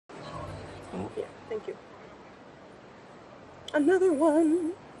Yeah, thank you. Another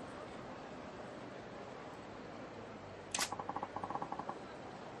one.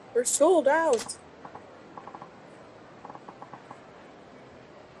 We're sold out.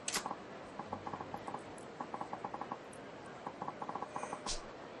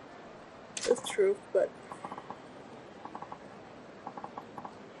 That's true, but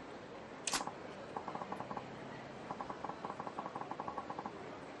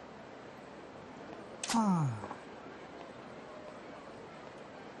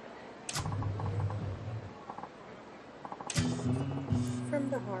from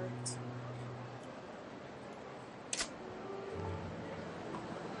the heart.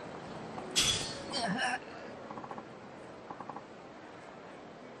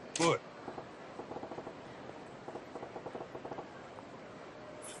 What?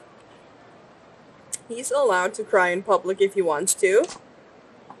 He's allowed to cry in public if he wants to.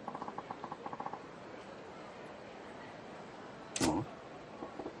 Huh?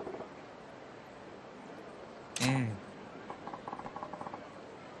 Mm.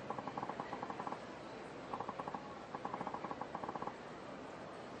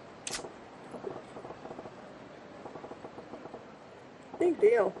 Big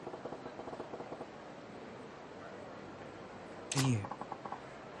deal. Yeah.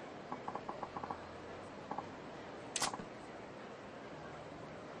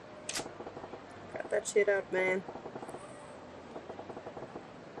 Got that shit out, man.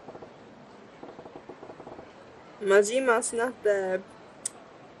 Majima's not the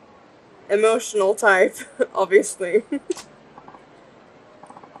emotional type, obviously.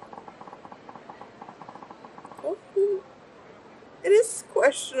 Well, it is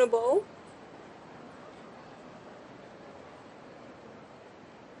questionable.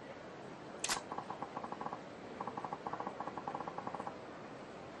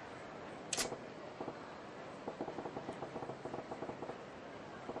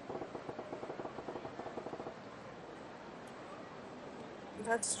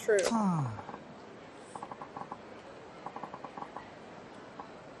 That's true.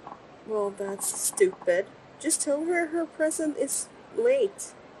 Well, that's stupid. Just tell her her present is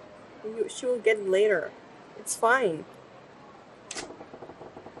late. She will get it later. It's fine.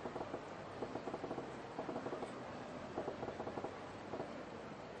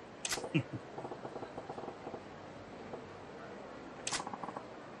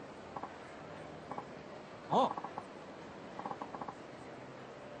 Oh.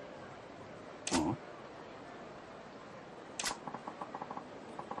 Huh?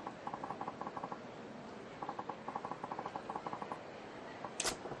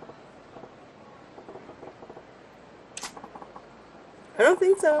 I don't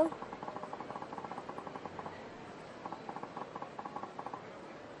think so.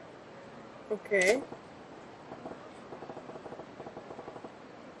 Okay.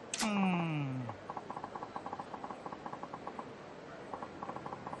 Hmm.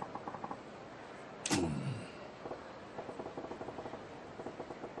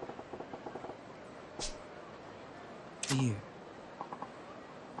 Yeah.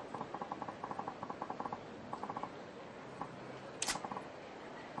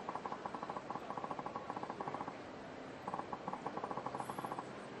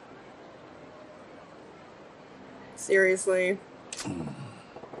 Seriously.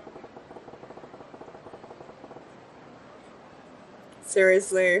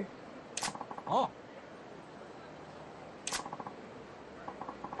 Seriously. Oh.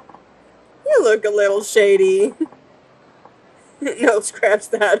 You look a little shady. No, scratch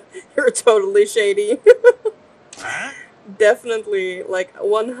that. You're totally shady. Huh? Definitely, like,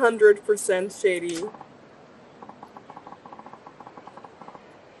 100% shady.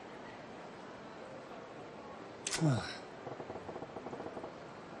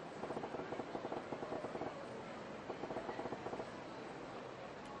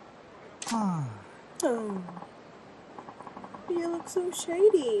 Oh, you look so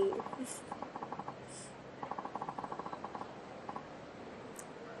shady.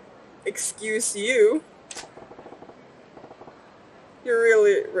 Excuse you. You're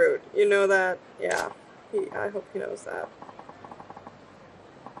really rude. You know that? Yeah. I hope he knows that.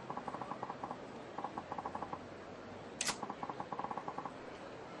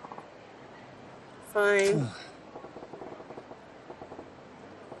 Fine.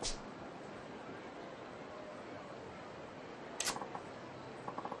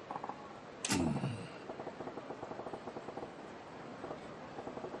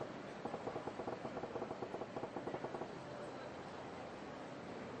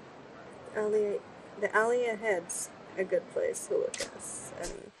 Alley, the alley ahead's a good place to look at.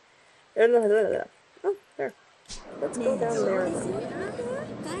 And Oh, there. Let's go down there.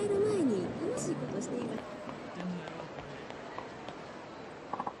 帰る前に楽しいことしています。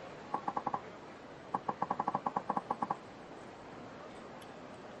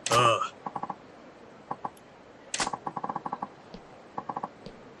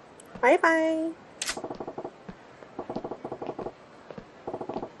 Bye bye.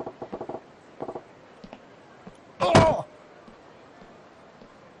 Oh!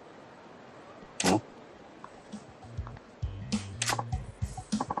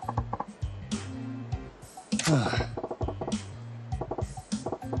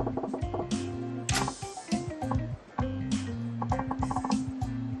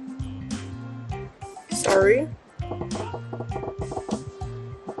 Sorry.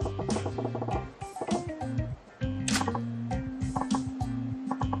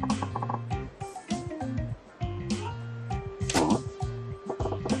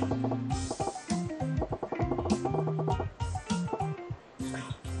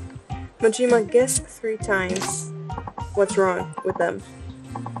 Majima, guess 3 times what's wrong with them.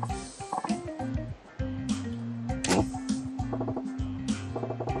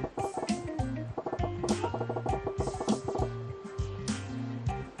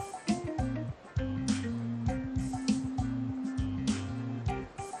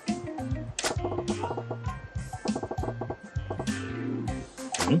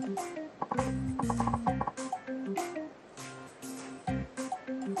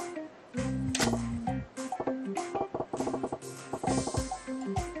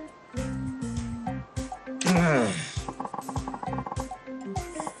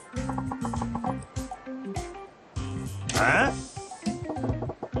 Huh?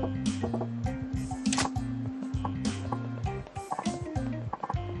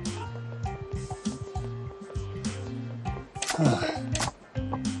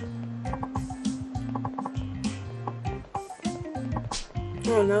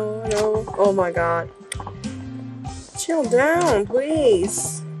 Oh no, no. Oh my god. Chill down,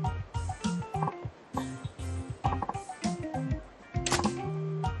 please.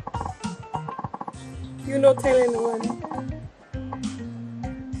 You know tell anyone.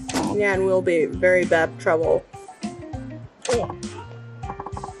 Yeah, and we'll be very bad trouble. Oh!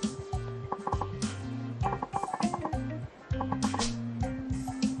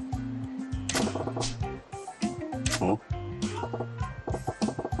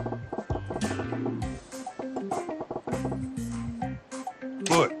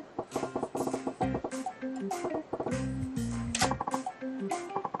 Good.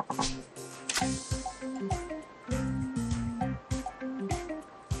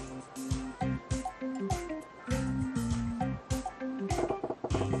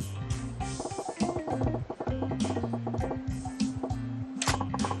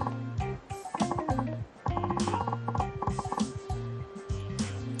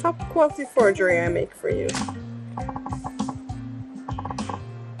 Top quality forgery I make for you.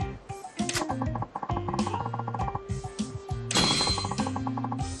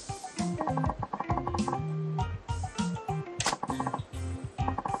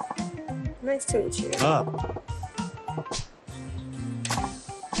 Nice to meet you.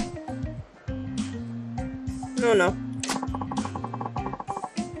 No, no.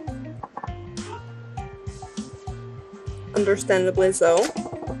 Understandably so.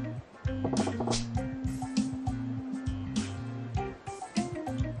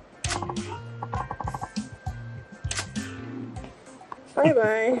 Bye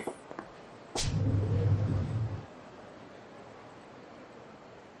bye.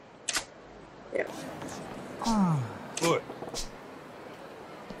 Yeah. Good.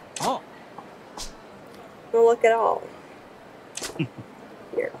 Oh! No luck at all.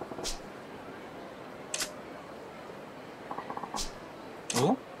 Here.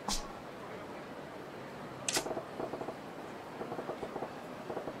 Oh?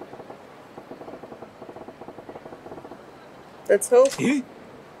 Let's hope. Eh?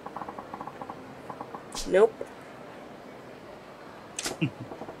 Nope.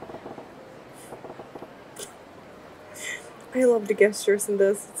 I love the gestures in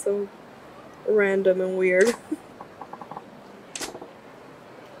this. It's so random and weird.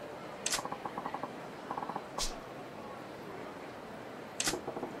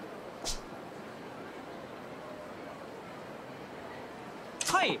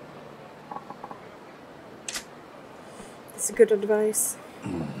 Hi! It's a good advice.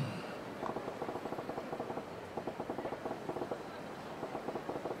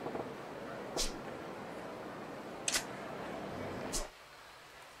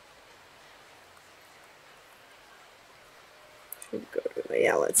 Should go to the,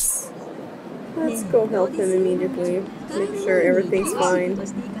 yeah, let's Let's go help him immediately. Make sure everything's fine.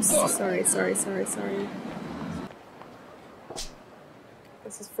 Sorry.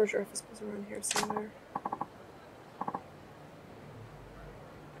 This is for sure. If it's supposed to run here somewhere.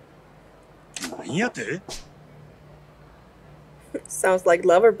 なんやて? Sounds like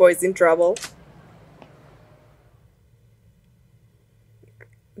Loverboy's in trouble.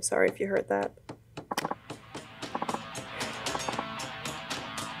 I'm sorry if you heard that.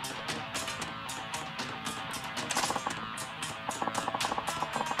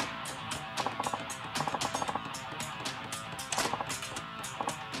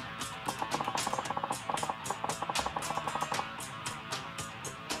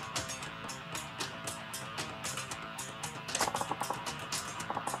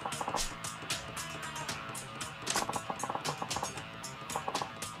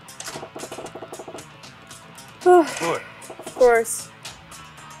 Of course.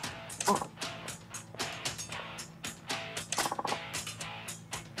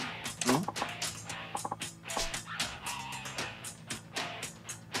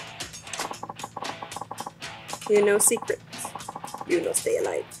 You know secrets. You know stay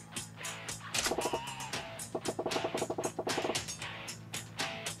alive.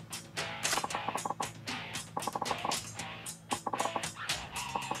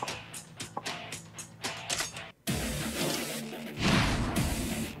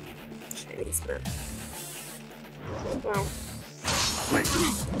 Chinese man. Wow.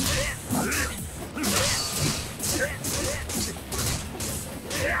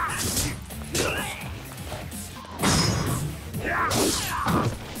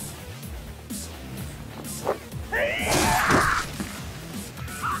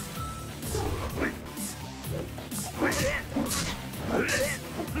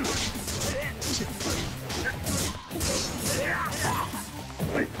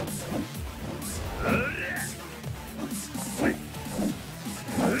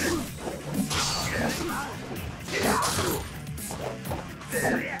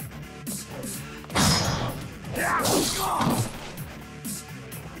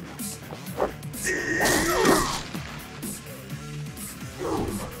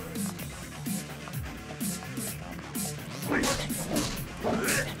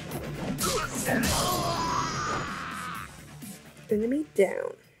 Enemy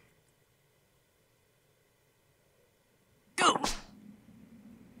down. Go.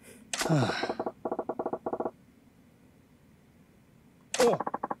 Oh.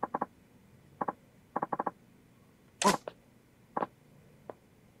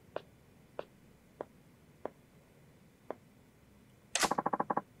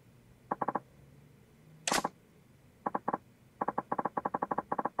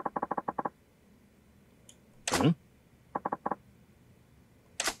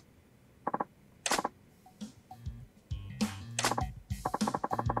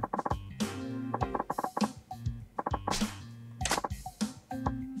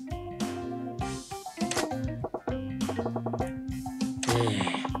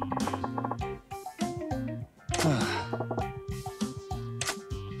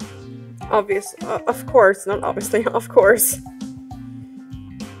 Obvious, of course, not obviously, of course.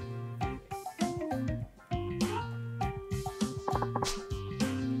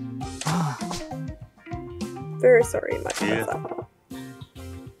 Very sorry, my Yakuza.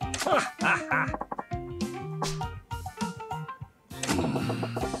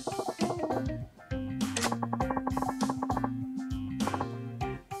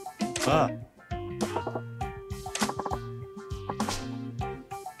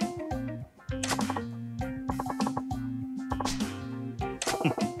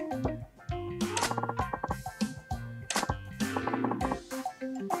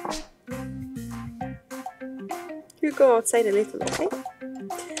 You go outside a little, okay?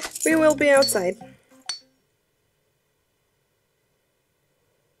 We will be outside.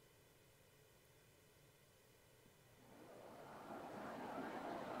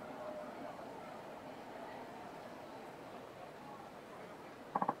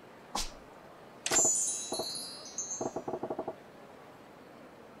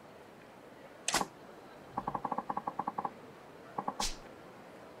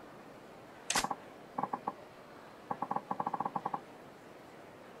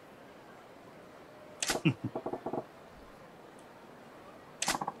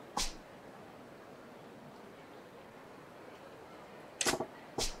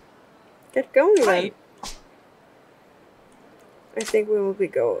 Get going then. I think we will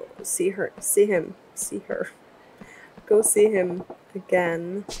go see her, see him, see her. Go see him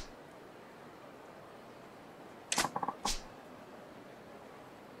again.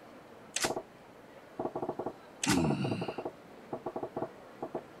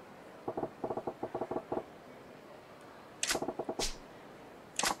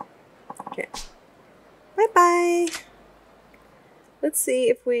 Let's see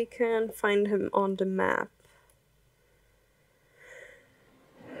if we can find him on the map.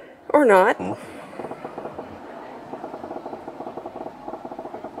 Or not.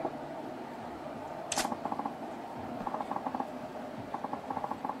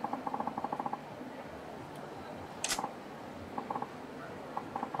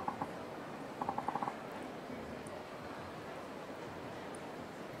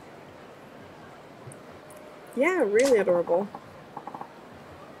 Yeah, really adorable.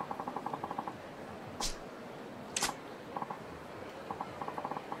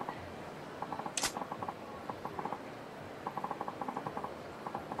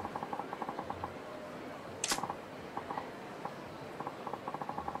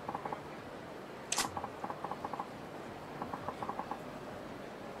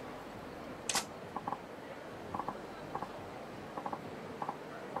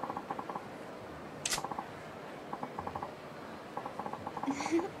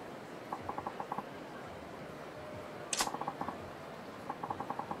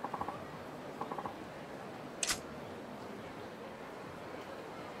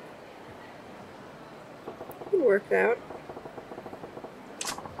 It worked out.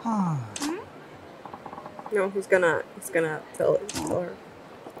 No, he's gonna tell her.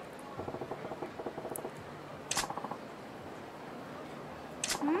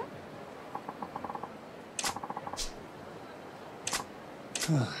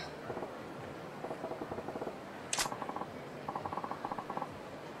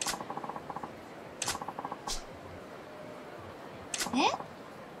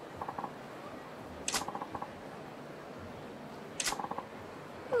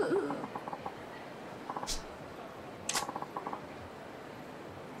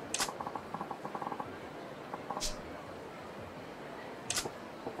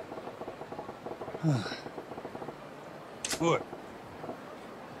 What?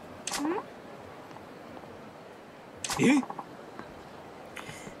 Eh?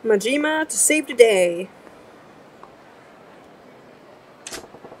 Majima to save the day.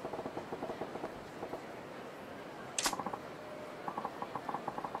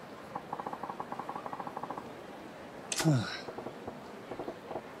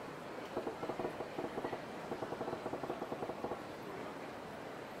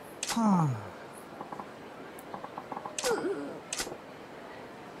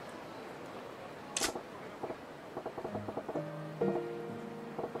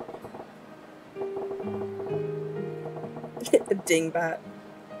 A dingbat.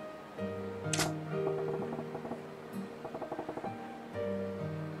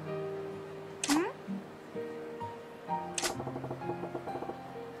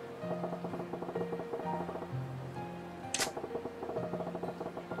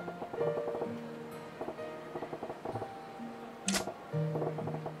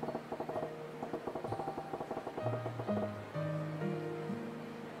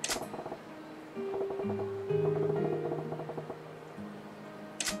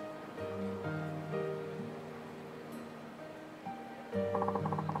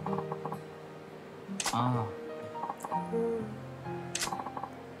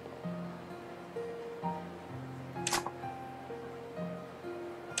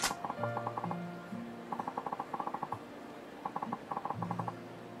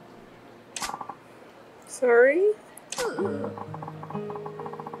 Sorry?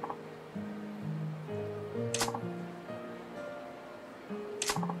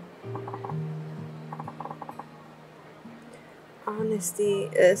 Honesty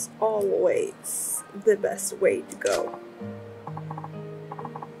is always the best way to go.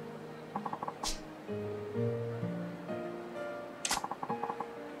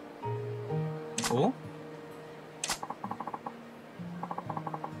 Oh?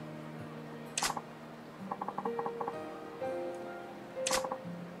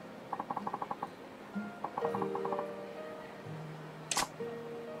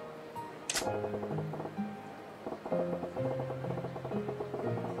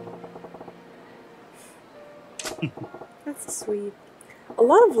 That's sweet. A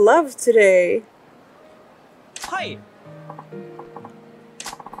lot of love today. Hi.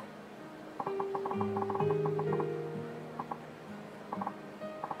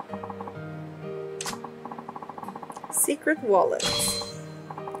 Secret wallet.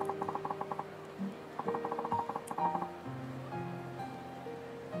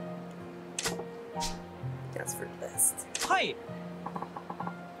 That's for the best. Hi.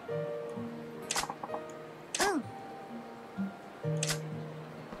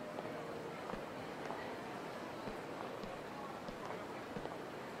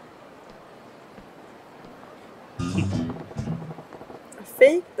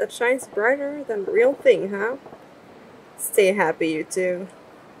 fake that shines brighter than the real thing, huh? Stay happy, you two.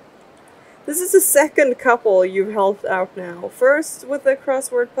 This is the second couple you've helped out now. First with the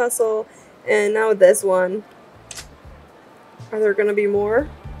crossword puzzle, and now this one. Are there gonna be more?